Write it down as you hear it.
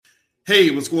Hey,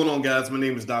 what's going on, guys? My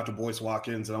name is Dr. Boyce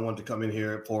Watkins, and I wanted to come in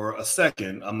here for a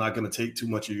second. I'm not going to take too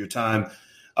much of your time.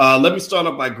 Let me start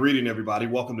off by greeting everybody.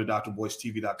 Welcome to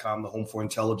drboycetv.com, the home for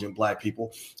intelligent Black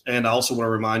people. And I also want to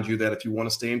remind you that if you want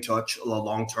to stay in touch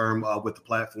long-term with the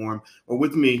platform or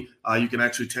with me, you can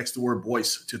actually text the word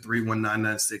Boyce to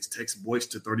 31996. Text Boyce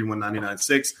to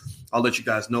 31996. I'll let you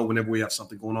guys know whenever we have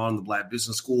something going on in the Black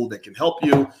Business School that can help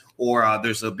you, or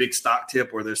there's a big stock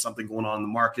tip, or there's something going on in the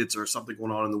markets or something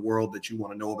going on in the world that you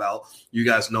want to know about. You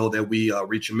guys know that we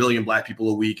reach 1 million Black people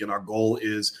a week, and our goal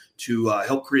is to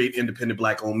help create independent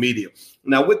Black-owned media.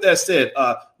 Now, with that said,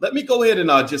 let me go ahead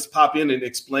and just pop in and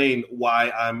explain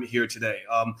why I'm here today.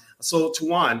 So,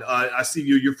 Tawan, I see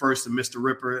you. You're first, and Mr.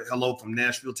 Ripper. Hello from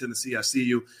Nashville, Tennessee. I see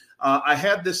you. I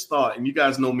had this thought, and you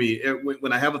guys know me.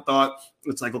 When I have a thought,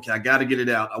 it's like, okay, I got to get it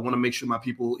out. I want to make sure my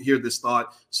people hear this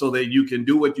thought so that you can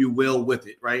do what you will with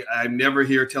it, right? I'm never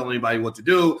here telling anybody what to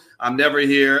do. I'm never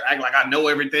here act like I know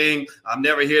everything. I'm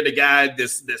never here the guy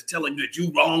that's telling you that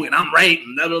you're wrong and I'm right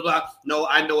and blah, blah, blah. No,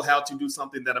 I know how to do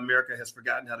something that America has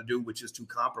forgotten how to do, which is to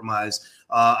compromise.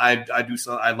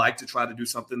 I like to try to do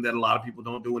something that a lot of people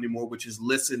don't do anymore, which is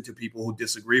listen to people who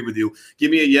disagree with you. Give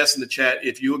me a yes in the chat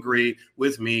if you agree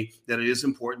with me that it is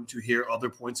important to hear other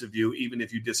points of view, even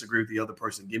if you disagree with the other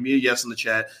person. Give me a yes in the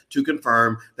chat to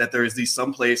confirm that there is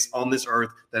someplace on this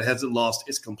earth that hasn't lost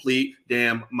its complete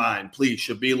damn mind. Please,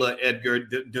 Shabila, Edgar,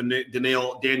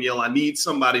 Danielle, I need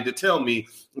somebody to tell me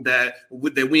that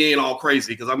we ain't all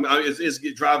crazy, because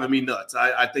it's driving me nuts.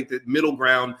 I think that middle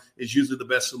ground is usually the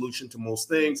best solution to most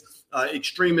things.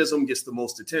 Extremism gets the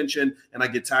most attention, and I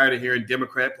get tired of hearing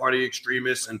Democrat Party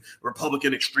extremists and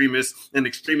Republican extremists and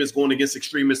extremists going against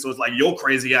extremists. So it's like your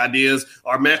crazy ideas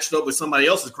are matched up with somebody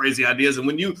else's crazy ideas. And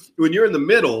when you're in the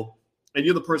middle and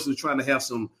you're the person who's trying to have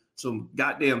some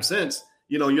goddamn sense,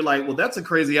 you're like, well, that's a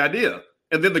crazy idea.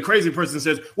 And then the crazy person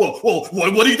says, well,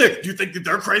 what do you think? Do you think that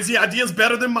their crazy idea is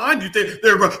better than mine? Do you think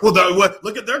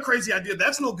look at their crazy idea?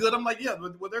 That's no good. I'm like, yeah,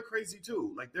 well, they're crazy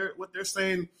too. Like what they're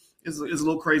saying is a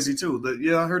little crazy too.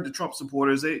 I heard the Trump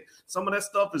supporters, some of that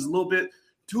stuff is a little bit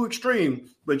too extreme,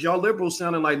 but y'all liberals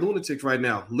sounding like lunatics right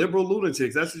now. Liberal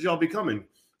lunatics. That's what y'all becoming.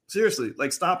 Seriously,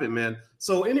 like, stop it, man.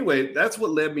 So anyway, that's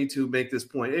what led me to make this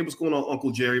point. Hey, what's going on,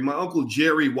 Uncle Jerry? My Uncle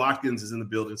Jerry Watkins is in the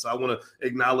building, so I want to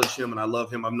acknowledge him, and I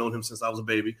love him. I've known him since I was a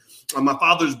baby. My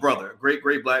father's brother, great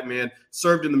Black man,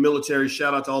 served in the military.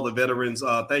 Shout out to all the veterans.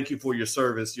 Thank you for your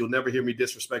service. You'll never hear me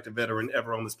disrespect a veteran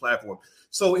ever on this platform.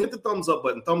 So hit the thumbs up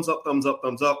button. Thumbs up, thumbs up,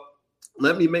 thumbs up.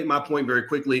 Let me make my point very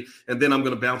quickly, and then I'm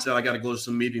going to bounce out. I got to go to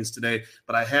some meetings today,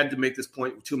 but I had to make this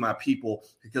point to my people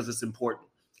because it's important.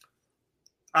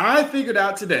 I figured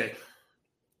out today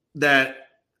that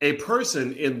a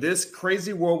person in this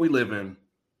crazy world we live in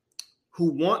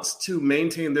who wants to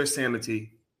maintain their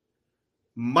sanity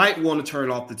might want to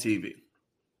turn off the TV.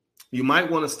 You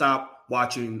might want to stop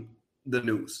watching the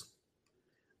news.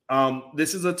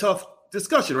 This is a tough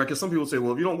discussion, right? Because some people say,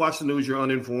 well, if you don't watch the news, you're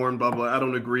uninformed, blah, blah. I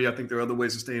don't agree. I think there are other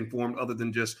ways to stay informed other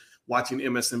than just watching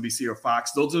MSNBC or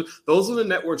Fox. Those are the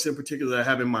networks in particular that I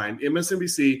have in mind.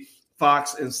 MSNBC,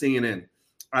 Fox, and CNN.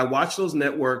 I watch those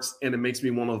networks and it makes me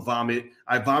want to vomit.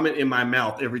 I vomit in my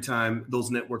mouth every time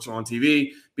those networks are on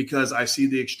TV because I see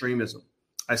the extremism.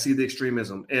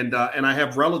 And I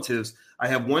have relatives. I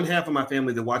have one half of my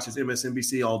family that watches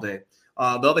MSNBC all day.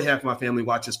 The other half of my family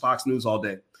watches Fox News all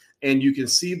day. And you can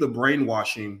see the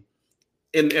brainwashing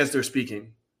as they're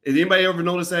speaking. Has anybody ever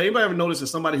noticed that? Anybody ever noticed that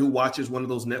somebody who watches one of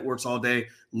those networks all day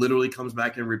literally comes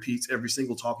back and repeats every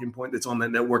single talking point that's on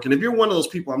that network? And if you're one of those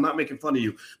people, I'm not making fun of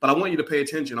you, but I want you to pay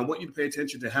attention. I want you to pay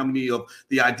attention to how many of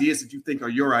the ideas that you think are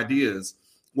your ideas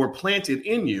were planted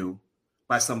in you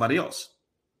by somebody else,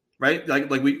 right? Like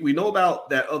we know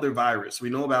about that other virus. We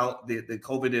know about the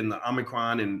COVID and the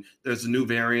Omicron, and there's a new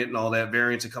variant and all that.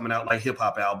 Variants are coming out like hip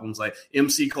hop albums. Like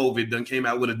MC COVID done came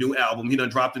out with a new album. He done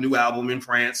dropped a new album in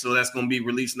France. So that's going to be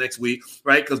released next week,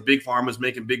 right? Because Big Pharma's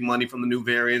making big money from the new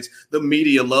variants. The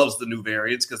media loves the new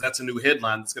variants because that's a new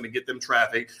headline that's going to get them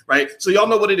traffic, right? So y'all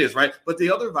know what it is, right? But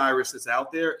the other virus that's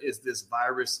out there is this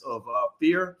virus of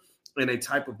fear and a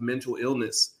type of mental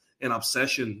illness and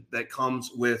obsession that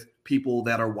comes with people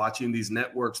that are watching these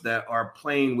networks that are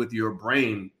playing with your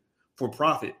brain for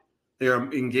profit. They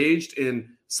are engaged in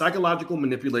psychological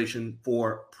manipulation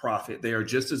for profit. They are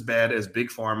just as bad as Big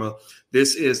Pharma.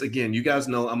 This is, again, you guys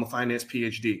know I'm a finance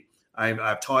PhD.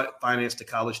 I've taught finance to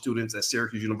college students at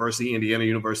Syracuse University, Indiana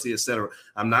University, et cetera.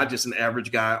 I'm not just an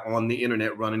average guy on the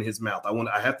internet running his mouth.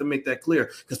 I have to make that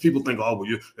clear because people think, oh,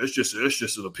 well, it's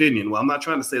just an opinion. Well, I'm not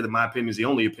trying to say that my opinion is the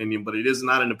only opinion, but it is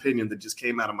not an opinion that just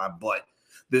came out of my butt.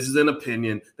 This is an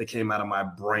opinion that came out of my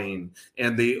brain.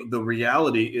 And the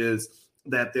reality is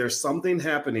that there's something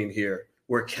happening here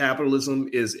where capitalism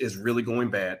is really going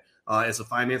bad. As a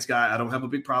finance guy, I don't have a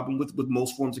big problem with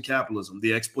most forms of capitalism.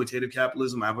 The exploitative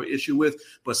capitalism I have an issue with,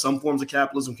 but some forms of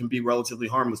capitalism can be relatively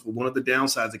harmless. But one of the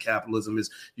downsides of capitalism is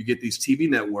you get these TV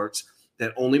networks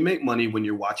that only make money when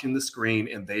you're watching the screen,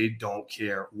 and they don't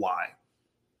care why.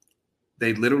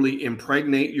 They literally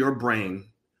impregnate your brain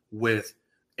with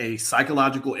a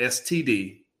psychological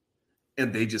STD,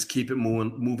 and they just keep it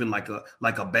moving like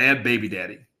a bad baby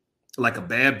daddy. Like a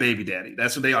bad baby daddy.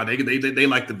 That's what they are. They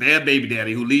like the bad baby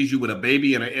daddy who leaves you with a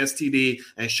baby and an STD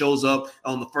and shows up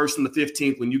on the 1st and the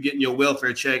 15th when you get in your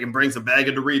welfare check and brings a bag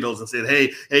of Doritos and said,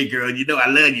 hey girl, you know I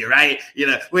love you, right? You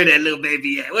know, where that little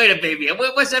baby at? Where the baby at?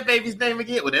 What's that baby's name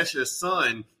again? Well, that's your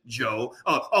son, Joe.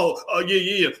 Yeah.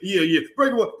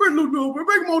 Bring him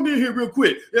on in here real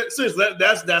quick. Seriously,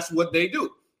 that's what they do.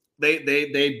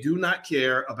 They do not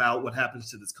care about what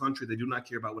happens to this country. They do not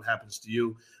care about what happens to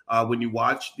you. When you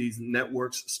watch these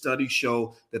networks, studies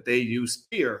show that they use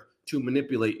fear to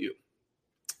manipulate you.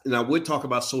 And I would talk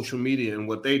about social media and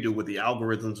what they do with the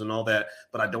algorithms and all that,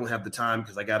 but I don't have the time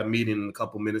because I got a meeting in a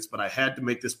couple minutes. But I had to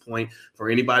make this point for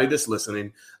anybody that's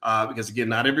listening, because, again,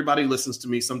 not everybody listens to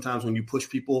me. Sometimes when you push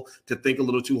people to think a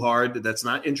little too hard, that's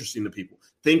not interesting to people.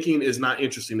 Thinking is not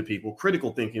interesting to people.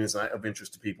 Critical thinking is not of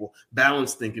interest to people.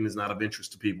 Balanced thinking is not of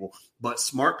interest to people. But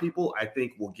smart people, I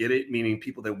think, will get it, meaning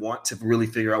people that want to really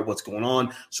figure out what's going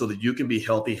on so that you can be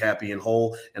healthy, happy, and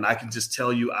whole. And I can just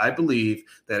tell you, I believe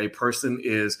that a person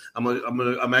is,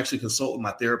 I'm actually consulting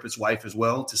my therapist's wife as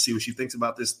well to see what she thinks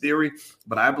about this theory.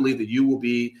 But I believe that you will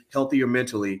be healthier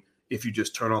mentally if you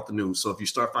just turn off the news. So if you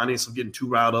start finding yourself getting too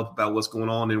riled up about what's going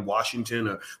on in Washington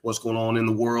or what's going on in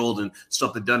the world and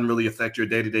stuff that doesn't really affect your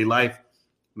day-to-day life,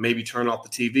 maybe turn off the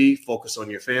TV, focus on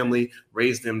your family,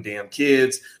 raise them damn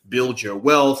kids, build your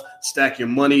wealth, stack your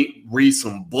money, read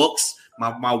some books.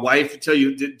 My wife tell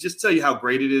you how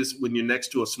great it is when you're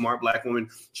next to a smart Black woman.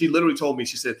 She literally told me,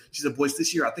 she said, boys,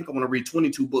 this year I think I want to read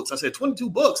 22 books. I said, 22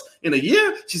 books in a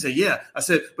year? She said, yeah. I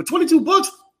said, but 22 books?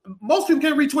 Most people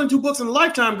can't read 22 books in a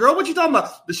lifetime, girl. What you talking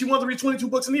about? That she wants to read 22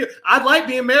 books in a year. I'd like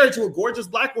being married to a gorgeous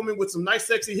Black woman with some nice,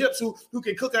 sexy hips who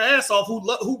can cook her ass off,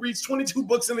 who reads 22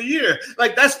 books in a year.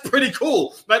 Like, that's pretty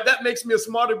cool. Like, that makes me a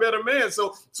smarter, better man.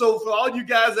 So for all you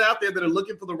guys out there that are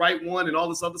looking for the right one and all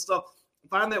this other stuff,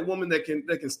 find that woman that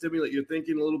can stimulate your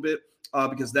thinking a little bit,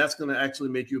 because that's going to actually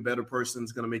make you a better person.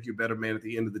 It's going to make you a better man at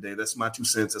the end of the day. That's my 2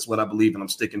 cents. That's what I believe, and I'm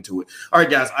sticking to it. All right,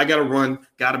 guys, I got to run.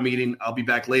 Got a meeting. I'll be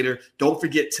back later. Don't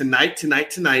forget tonight.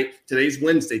 Today's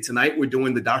Wednesday. Tonight, we're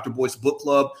doing the Dr. Boyce Book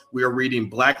Club. We are reading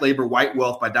Black Labor, White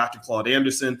Wealth by Dr. Claude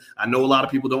Anderson. I know a lot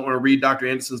of people don't want to read Dr.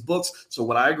 Anderson's books. So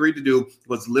what I agreed to do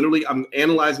was literally, I'm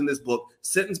analyzing this book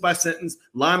sentence by sentence,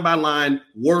 line by line,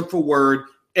 word for word,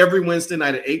 every Wednesday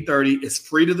night at 8:30. It's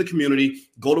free to the community.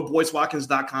 Go to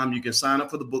BoyceWatkins.com. You can sign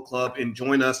up for the book club and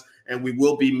join us. And we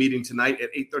will be meeting tonight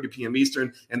at 8:30 p.m.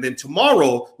 Eastern. And then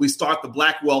tomorrow, we start the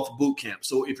Black Wealth Boot Camp.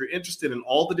 So if you're interested in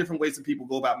all the different ways that people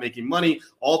go about making money,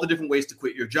 all the different ways to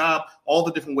quit your job, all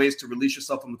the different ways to release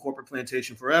yourself from the corporate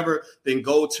plantation forever, then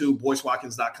go to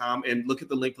BoyceWatkins.com and look at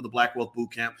the link for the Black Wealth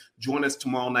Boot Camp. Join us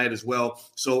tomorrow night as well.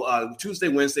 So Tuesday,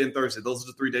 Wednesday, and Thursday, those are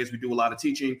the 3 days we do a lot of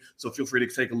teaching. So feel free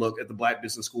to take a look at the Black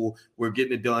Business School. We're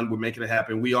getting it done. We're making it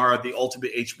happen. We are the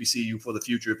ultimate HBCU for the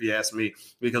future, if you ask me,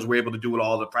 because we're able to do it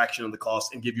all at a fraction of the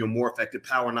cost and give you a more effective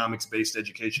Powernomics-based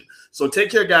education. So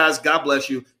take care, guys. God bless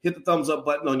you. Hit the thumbs up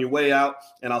button on your way out,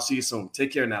 and I'll see you soon.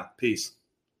 Take care now. Peace.